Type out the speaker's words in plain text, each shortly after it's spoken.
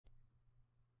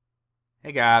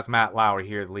Hey guys, Matt Lowery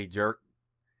here, the Lead Jerk.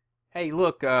 Hey,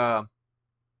 look, I'm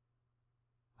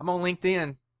on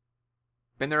LinkedIn.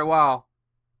 Been there a while.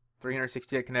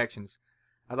 368 connections.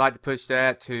 I'd like to push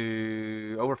that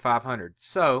to over 500.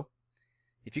 So,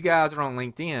 if you guys are on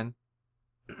LinkedIn,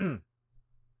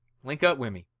 link up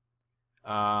with me.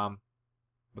 Um,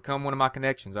 Become one of my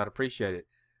connections. I'd appreciate it.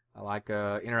 I like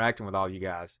interacting with all you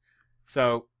guys.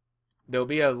 So, there'll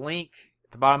be a link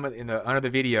at the bottom under the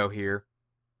video here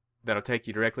that'll take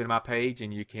you directly to my page,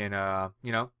 and you can,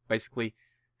 basically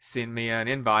send me an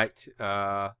invite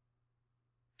to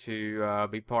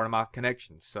be part of my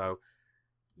connections. So,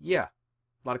 yeah,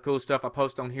 a lot of cool stuff I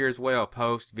post on here as well.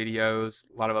 Post videos,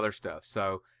 a lot of other stuff.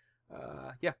 So,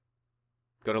 yeah,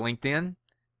 go to LinkedIn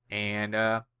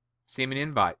and send me an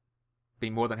invite. Be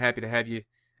more than happy to have you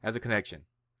as a connection.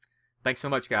 Thanks so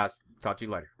much, guys. Talk to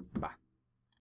you later. Bye.